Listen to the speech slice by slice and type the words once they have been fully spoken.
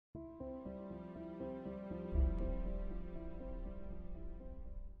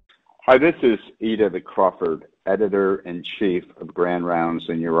Hi, this is Edith Crawford, Editor-in-Chief of Grand Rounds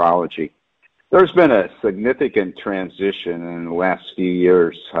in Urology. There's been a significant transition in the last few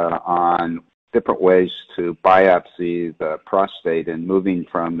years on different ways to biopsy the prostate and moving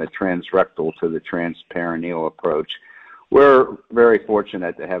from the transrectal to the transperineal approach. We're very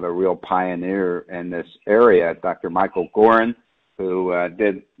fortunate to have a real pioneer in this area, Dr. Michael Gorin, who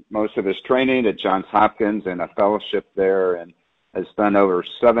did most of his training at Johns Hopkins and a fellowship there and has done over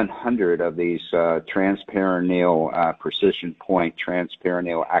 700 of these transperineal PrecisionPoint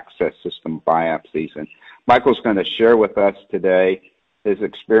transperineal access system biopsies. And Michael's going to share with us today his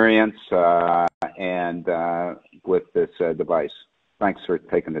experience and with this device. Thanks for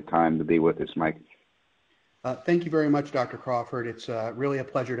taking the time to be with us, Mike. Thank you very much, Dr. Crawford. It's really a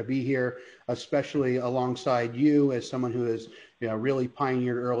pleasure to be here, especially alongside you as someone who has really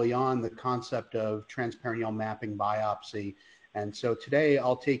pioneered early on the concept of transperineal mapping biopsy. And so today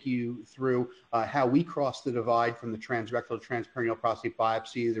I'll take you through how we crossed the divide from the transrectal to transperineal prostate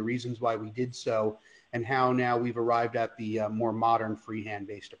biopsy, the reasons why we did so, and how now we've arrived at the more modern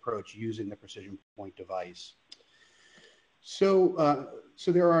freehand-based approach using the PrecisionPoint device. So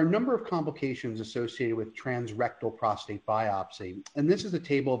there are a number of complications associated with transrectal prostate biopsy. And this is a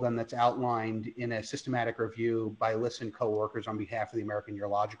table of them that's outlined in a systematic review by Liss and co-workers on behalf of the American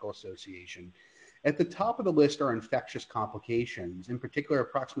Urological Association. At the top of the list are infectious complications. In particular,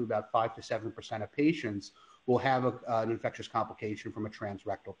 approximately about 5 to 7% of patients will have an infectious complication from a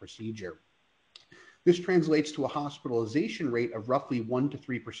transrectal procedure. This translates to a hospitalization rate of roughly 1 to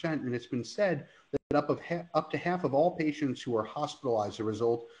 3%, and it's been said that up to half of all patients who are hospitalized as a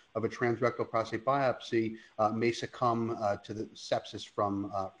result of a transrectal prostate biopsy may succumb to the sepsis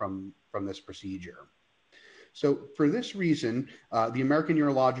from this procedure. So for this reason, the American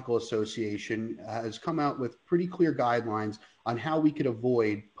Urological Association has come out with pretty clear guidelines on how we could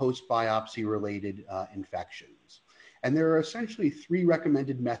avoid post-biopsy related infections. And there are essentially 3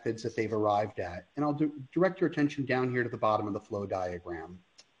 recommended methods that they've arrived at. And I'll direct your attention down here to the bottom of the flow diagram.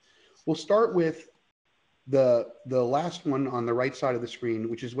 We'll start with the last one on the right side of the screen,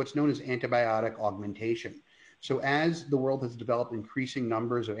 which is what's known as antibiotic augmentation. So as the world has developed increasing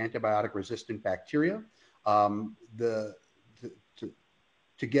numbers of antibiotic-resistant bacteria, to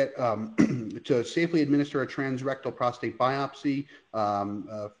safely administer a transrectal prostate biopsy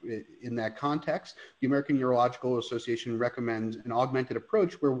in that context, the American Urological Association recommends an augmented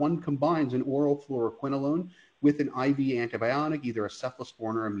approach where one combines an oral fluoroquinolone with an IV antibiotic, either a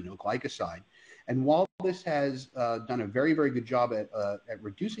cephalosporin or aminoglycoside. And while this has done a very, very good job at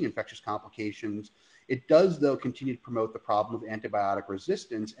reducing infectious complications, it does, though, continue to promote the problem of antibiotic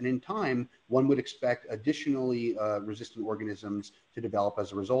resistance, and in time, one would expect additionally resistant organisms to develop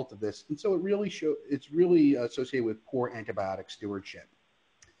as a result of this. And so it's really associated with poor antibiotic stewardship.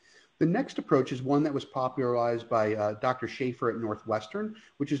 The next approach is one that was popularized by Dr. Schaefer at Northwestern,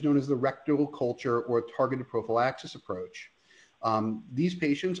 which is known as the rectal culture or targeted prophylaxis approach. These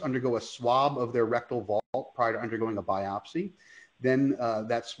patients undergo a swab of their rectal vault prior to undergoing a biopsy. Then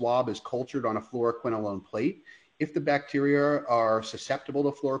that swab is cultured on a fluoroquinolone plate. If the bacteria are susceptible to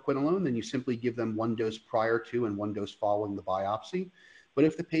fluoroquinolone, then you simply give them 1 dose prior to and 1 dose following the biopsy. But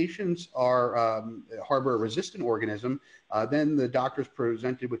if the patients harbor a resistant organism, then the doctor is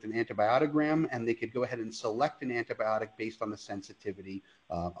presented with an antibiotogram, and they could go ahead and select an antibiotic based on the sensitivity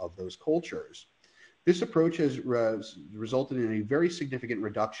of those cultures. This approach has resulted in a very significant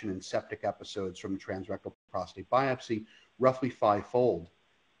reduction in septic episodes from transrectal prostate biopsy, roughly 5-fold.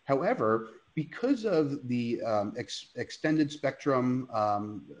 However, because of the extended spectrum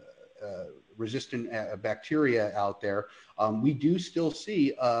resistant bacteria out there, we do still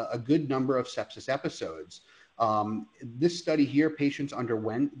see a good number of sepsis episodes. This study here, patients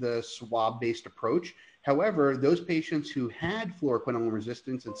underwent the swab-based approach. However, those patients who had fluoroquinolone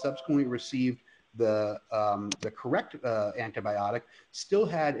resistance and subsequently received the correct antibiotic still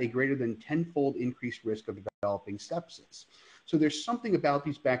had a greater than 10-fold increased risk of developing sepsis. So there's something about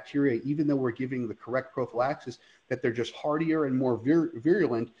these bacteria, even though we're giving the correct prophylaxis, that they're just hardier and more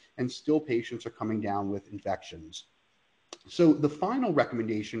virulent, and still patients are coming down with infections. So the final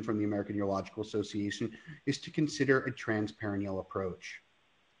recommendation from the American Urological Association is to consider a transperineal approach.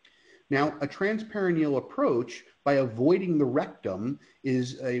 Now, a transperineal approach, by avoiding the rectum,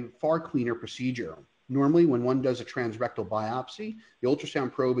 is a far cleaner procedure. Normally, when one does a transrectal biopsy, the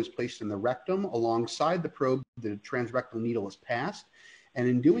ultrasound probe is placed in the rectum. Alongside the probe, the transrectal needle is passed, and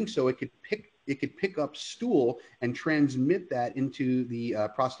in doing so, it could pick it could pick up stool and transmit that into the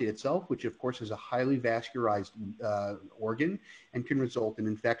prostate itself, which of course is a highly vascularized organ and can result in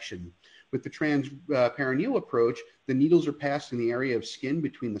infection. With the transperineal approach, the needles are passed in the area of skin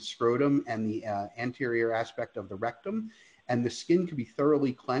between the scrotum and the anterior aspect of the rectum, and the skin can be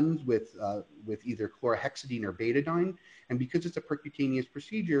thoroughly cleansed with either chlorhexidine or betadine, and because it's a percutaneous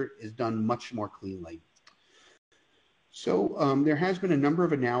procedure, is done much more cleanly. So there has been a number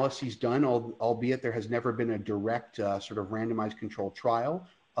of analyses done, albeit there has never been a direct sort of randomized controlled trial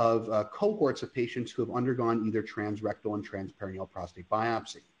of cohorts of patients who have undergone either transrectal and transperineal prostate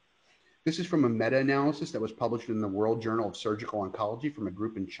biopsy. This is from a meta-analysis that was published in the World Journal of Surgical Oncology from a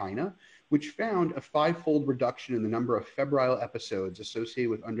group in China, which found a 5-fold reduction in the number of febrile episodes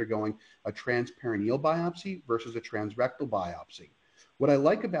associated with undergoing a transperineal biopsy versus a transrectal biopsy. What I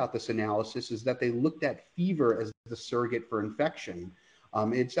like about this analysis is that they looked at fever as the surrogate for infection.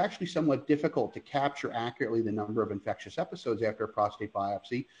 It's actually somewhat difficult to capture accurately the number of infectious episodes after a prostate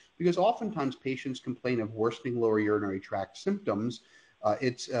biopsy because oftentimes patients complain of worsening lower urinary tract symptoms.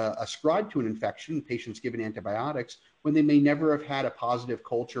 It's ascribed to an infection, patients given antibiotics, when they may never have had a positive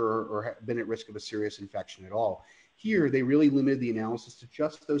culture or been at risk of a serious infection at all. Here, they really limited the analysis to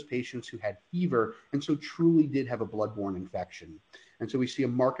just those patients who had fever and so truly did have a bloodborne infection. And so we see a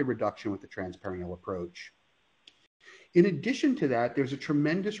marked reduction with the transperineal approach. In addition to that, there's a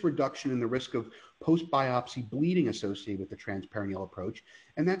tremendous reduction in the risk of post-biopsy bleeding associated with the transperineal approach,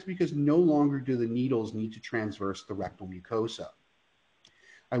 and that's because no longer do the needles need to transverse the rectal mucosa.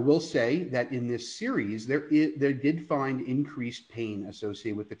 I will say that in this series, they did find increased pain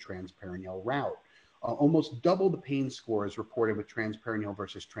associated with the transperineal route. Almost double the pain scores reported with transperineal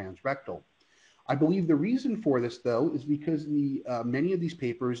versus transrectal. I believe the reason for this, though, is because many of these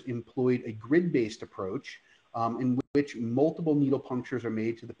papers employed a grid-based approach in which multiple needle punctures are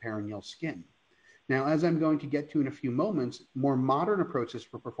made to the perineal skin. Now, as I'm going to get to in a few moments, more modern approaches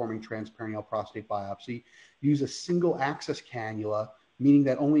for performing transperineal prostate biopsy use a single access cannula, meaning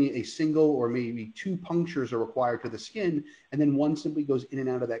that only a single or maybe 2 punctures are required to the skin, and then one simply goes in and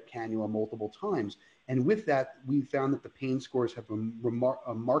out of that cannula multiple times. And with that, we found that the pain scores have been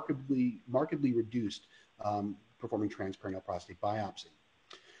markedly reduced performing transperineal prostate biopsy.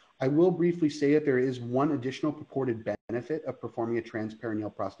 I will briefly say that there is one additional purported benefit of performing a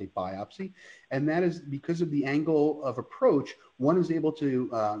transperineal prostate biopsy, and that is because of the angle of approach, one is able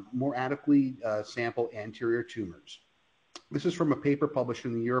to more adequately sample anterior tumors. This is from a paper published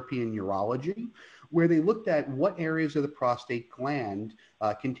in the European Urology, where they looked at what areas of the prostate gland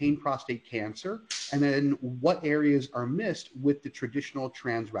contain prostate cancer, and then what areas are missed with the traditional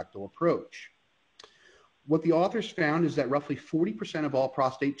transrectal approach. What the authors found is that roughly 40% of all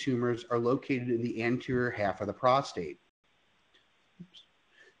prostate tumors are located in the anterior half of the prostate.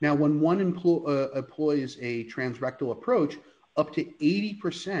 Now, when one employs a transrectal approach, up to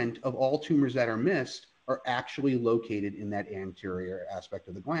 80% of all tumors that are missed are actually located in that anterior aspect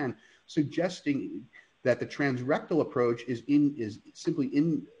of the gland, suggesting that the transrectal approach is simply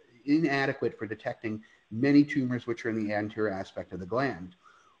inadequate for detecting many tumors which are in the anterior aspect of the gland.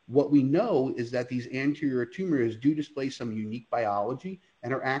 What we know is that these anterior tumors do display some unique biology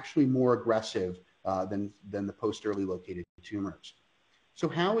and are actually more aggressive than the posteriorly located tumors. So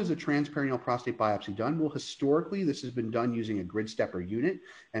how is a transperineal prostate biopsy done? Well, historically, this has been done using a grid stepper unit,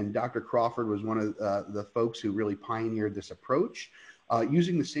 and Dr. Crawford was one of the folks who really pioneered this approach.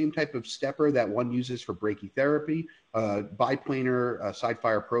 Using the same type of stepper that one uses for brachytherapy, biplanar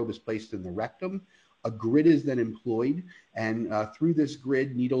side-fire probe is placed in the rectum. A grid is then employed, and through this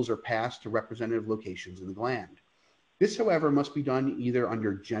grid, needles are passed to representative locations in the gland. This, however, must be done either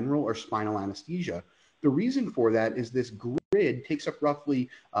under general or spinal anesthesia. The reason for that is this grid takes up roughly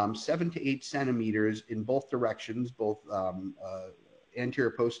 7 to 8 centimeters in both directions, both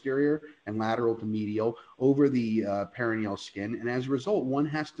anterior posterior and lateral to medial over the perineal skin. And as a result, one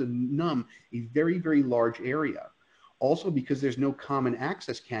has to numb a very, very large area. Also, because there's no common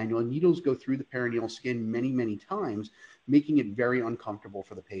access cannula, needles go through the perineal skin many, many times, making it very uncomfortable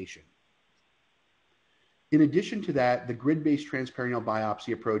for the patient. In addition to that, the grid-based transperineal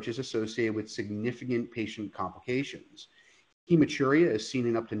biopsy approach is associated with significant patient complications. Hematuria is seen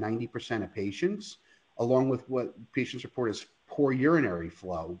in up to 90% of patients, along with what patients report as poor urinary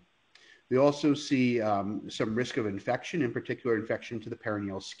flow. They also see some risk of infection, in particular infection to the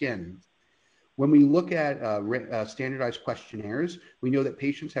perineal skin. When we look at standardized questionnaires, we know that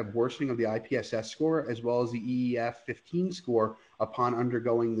patients have worsening of the IPSS score as well as the EEF-15 score upon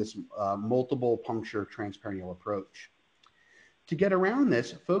undergoing this multiple puncture transperineal approach. To get around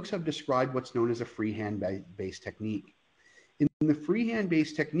this, folks have described what's known as a freehand-based technique. In the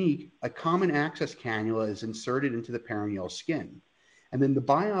freehand-based technique, a common access cannula is inserted into the perineal skin. And then the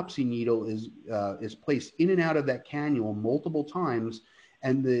biopsy needle is placed in and out of that cannula multiple times,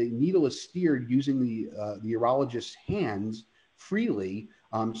 and the needle is steered using the urologist's hands freely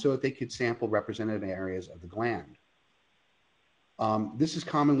so that they could sample representative areas of the gland. This is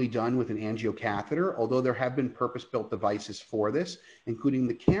commonly done with an angiocatheter, although there have been purpose-built devices for this, including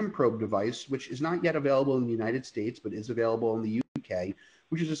the CamProbe device, which is not yet available in the United States, but is available in the UK,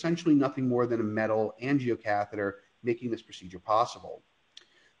 which is essentially nothing more than a metal angiocatheter, making this procedure possible.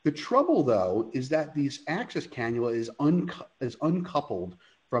 The trouble, though, is that this access cannula is uncoupled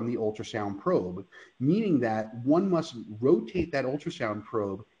from the ultrasound probe, meaning that one must rotate that ultrasound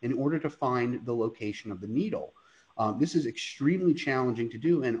probe in order to find the location of the needle. This is extremely challenging to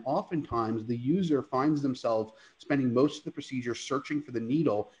do, and oftentimes the user finds themselves spending most of the procedure searching for the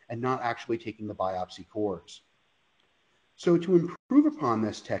needle and not actually taking the biopsy course. So to improve upon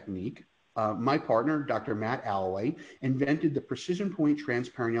this technique, my partner, Dr. Matt Alloway, invented the PrecisionPoint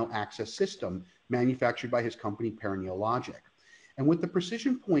Transperineal Access System manufactured by his company Perineologic. And what the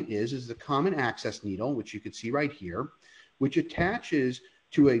PrecisionPoint is the common access needle, which you can see right here, which attaches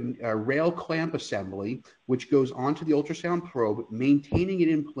to a rail clamp assembly, which goes onto the ultrasound probe, maintaining it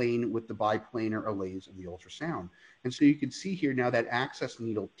in plane with the biplanar allays of the ultrasound. And so you can see here now that access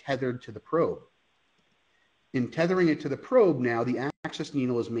needle tethered to the probe. In tethering it to the probe now, the access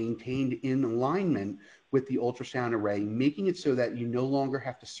needle is maintained in alignment with the ultrasound array, making it so that you no longer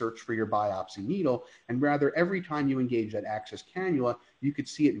have to search for your biopsy needle, and rather every time you engage that access cannula, you could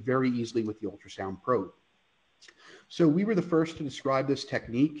see it very easily with the ultrasound probe. So we were the first to describe this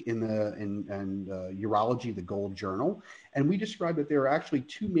technique in Urology, the Gold Journal, and we described that there are actually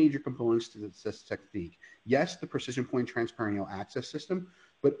two major components to this technique. Yes, the PrecisionPoint Transperineal Access System,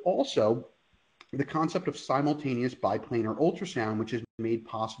 but also the concept of simultaneous biplanar ultrasound, which is made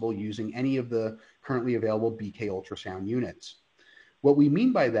possible using any of the currently available BK ultrasound units. What we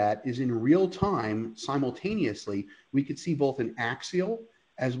mean by that is in real time, simultaneously, we could see both an axial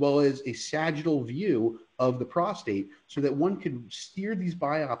as well as a sagittal view of the prostate so that one could steer these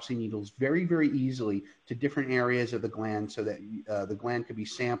biopsy needles very, very easily to different areas of the gland so that the gland could be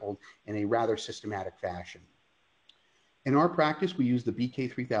sampled in a rather systematic fashion. In our practice, we use the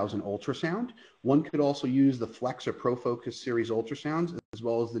BK3000 ultrasound. One could also use the Flex or ProFocus series ultrasounds, as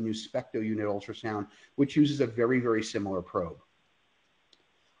well as the new Specto unit ultrasound, which uses a very, very similar probe.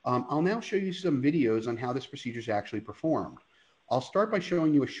 I'll now show you some videos on how this procedure is actually performed. I'll start by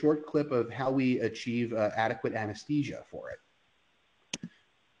showing you a short clip of how we achieve adequate anesthesia for it.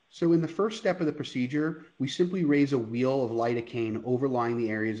 So in the first step of the procedure, we simply raise a wheel of lidocaine overlying the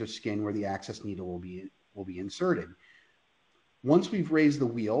areas of skin where the access needle will be inserted. Once we've raised the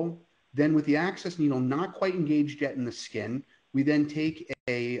wheel, then with the access needle not quite engaged yet in the skin, we then take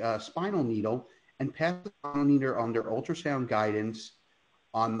a spinal needle and pass the spinal needle under ultrasound guidance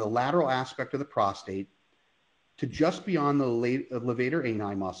on the lateral aspect of the prostate to just beyond the levator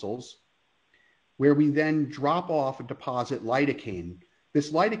ani muscles, where we then drop off and deposit lidocaine.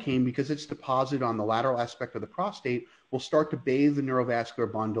 This lidocaine, because it's deposited on the lateral aspect of the prostate, will start to bathe the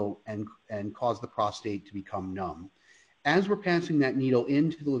neurovascular bundle and cause the prostate to become numb. As we're passing that needle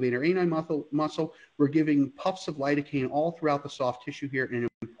into the levator ani muscle, we're giving puffs of lidocaine all throughout the soft tissue here, and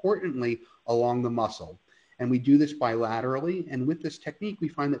importantly, along the muscle. And we do this bilaterally, and with this technique, we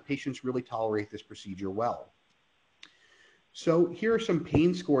find that patients really tolerate this procedure well. So here are some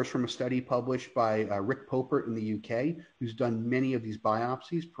pain scores from a study published by Rick Popert in the UK, who's done many of these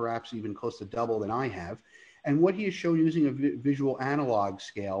biopsies, perhaps even close to double than I have. And what he has shown using a visual analog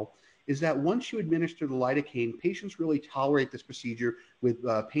scale is that once you administer the lidocaine, patients really tolerate this procedure with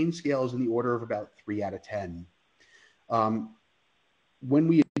pain scales in the order of about 3 out of 10. When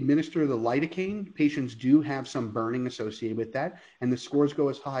we administer the lidocaine, patients do have some burning associated with that, and the scores go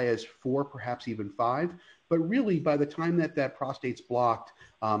as high as 4, perhaps even 5. But really, by the time that prostate's blocked,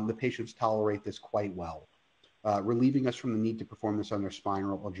 the patients tolerate this quite well, relieving us from the need to perform this under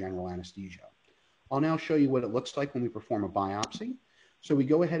spinal or general anesthesia. I'll now show you what it looks like when we perform a biopsy. So we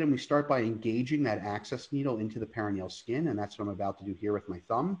go ahead and we start by engaging that access needle into the perineal skin, and that's what I'm about to do here with my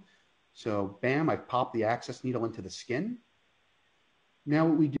thumb. So bam, I've popped the access needle into the skin. Now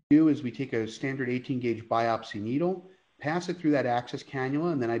what we do is we take a standard 18-gauge biopsy needle, pass it through that access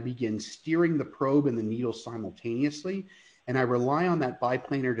cannula, and then I begin steering the probe and the needle simultaneously. And I rely on that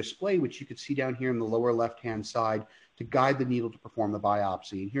biplanar display, which you can see down here in the lower left-hand side, to guide the needle to perform the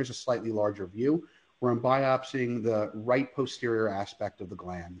biopsy. And here's a slightly larger view where I'm biopsying the right posterior aspect of the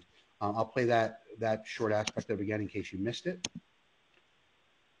gland. I'll play that short aspect of it again in case you missed it.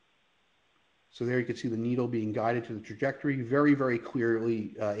 So there you can see the needle being guided to the trajectory, very, very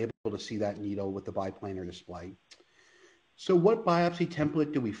clearly able to see that needle with the biplanar display. So what biopsy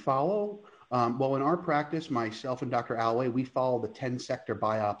template do we follow? Well, in our practice, myself and Dr. Alloway, we follow the 10-sector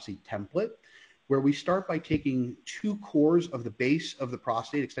biopsy template, where we start by taking 2 cores of the base of the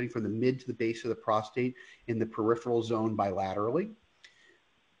prostate, extending from the mid to the base of the prostate in the peripheral zone bilaterally.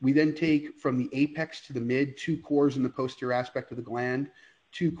 We then take from the apex to the mid 2 cores in the posterior aspect of the gland,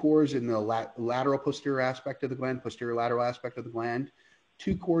 2 cores in the lateral posterior aspect of the gland, posterior lateral aspect of the gland,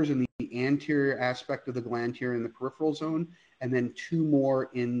 2 cores in the anterior aspect of the gland here in the peripheral zone, and then 2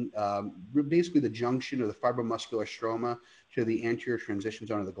 more in basically the junction of the fibromuscular stroma to the anterior transition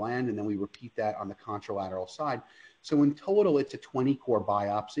zone of the gland, and then we repeat that on the contralateral side. So in total, it's a 20-core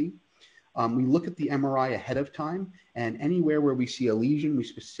biopsy. We look at the MRI ahead of time, and anywhere where we see a lesion, we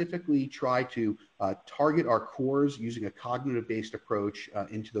specifically try to target our cores using a cognitive-based approach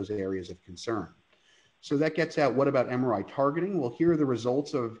into those areas of concern. So that gets at what about MRI targeting? Well, here are the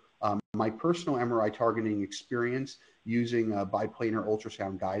results of my personal MRI targeting experience using biplanar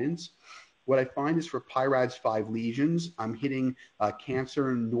ultrasound guidance. What I find is for PIRADS 5 lesions, I'm hitting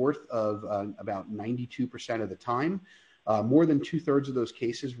cancer north of about 92% of the time. More than 2/3 of those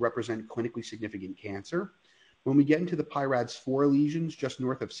cases represent clinically significant cancer. When we get into the PIRADS 4 lesions, just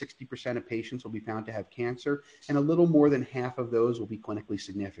north of 60% of patients will be found to have cancer, and a little more than half of those will be clinically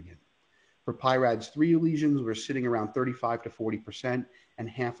significant. For PIRADS 3 lesions, we're sitting around 35 to 40%, and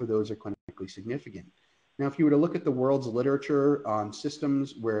half of those are clinically significant. Now, if you were to look at the world's literature on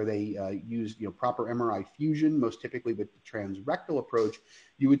systems where they use proper MRI fusion, most typically with the transrectal approach,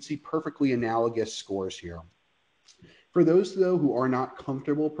 you would see perfectly analogous scores here. For those, though, who are not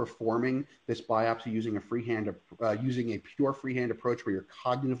comfortable performing this biopsy using a pure freehand approach where you're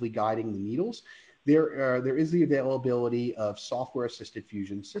cognitively guiding the needles, there is the availability of software-assisted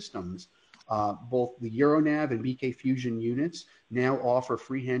fusion systems. Both the UroNav and BK Fusion units now offer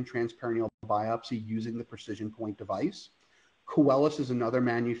freehand transperineal biopsy using the PrecisionPoint device. Coelis is another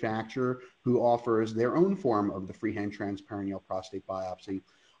manufacturer who offers their own form of the freehand transperineal prostate biopsy.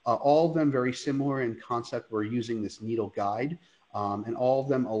 All of them very similar in concept. We're using this needle guide, and all of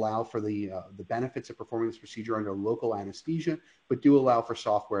them allow for the benefits of performing this procedure under local anesthesia, but do allow for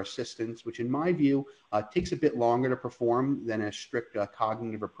software assistance, which in my view takes a bit longer to perform than a strict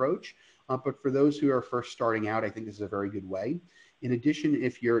cognitive approach. But for those who are first starting out, I think this is a very good way. In addition,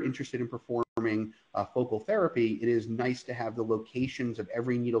 if you're interested in performing focal therapy, it is nice to have the locations of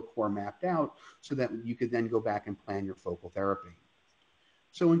every needle core mapped out so that you could then go back and plan your focal therapy.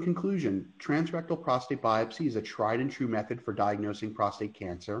 So in conclusion, transrectal prostate biopsy is a tried and true method for diagnosing prostate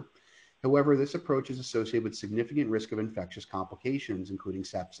cancer. However, this approach is associated with significant risk of infectious complications, including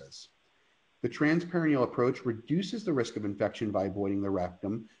sepsis. The transperineal approach reduces the risk of infection by avoiding the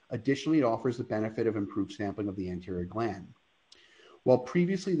rectum. Additionally, it offers the benefit of improved sampling of the anterior gland. While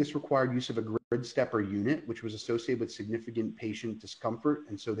previously this required use of a grid stepper unit, which was associated with significant patient discomfort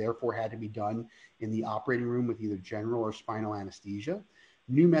and so therefore had to be done in the operating room with either general or spinal anesthesia,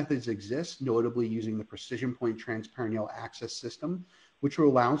 new methods exist, notably using the PrecisionPoint transperineal access system, which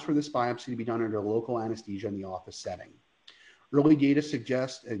allows for this biopsy to be done under local anesthesia in the office setting. Early data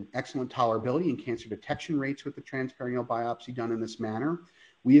suggest an excellent tolerability and cancer detection rates with the transperineal biopsy done in this manner.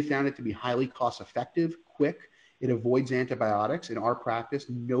 We have found it to be highly cost-effective, quick. It avoids antibiotics. In our practice,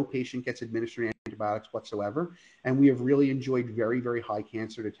 no patient gets administered antibiotics whatsoever, and we have really enjoyed very, very high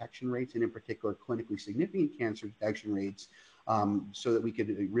cancer detection rates, and in particular, clinically significant cancer detection rates, so that we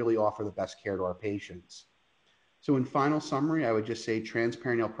could really offer the best care to our patients. So in final summary, I would just say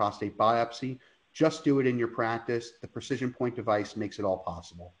transperineal prostate biopsy, just do it in your practice. The PrecisionPoint device makes it all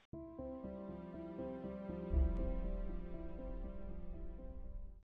possible.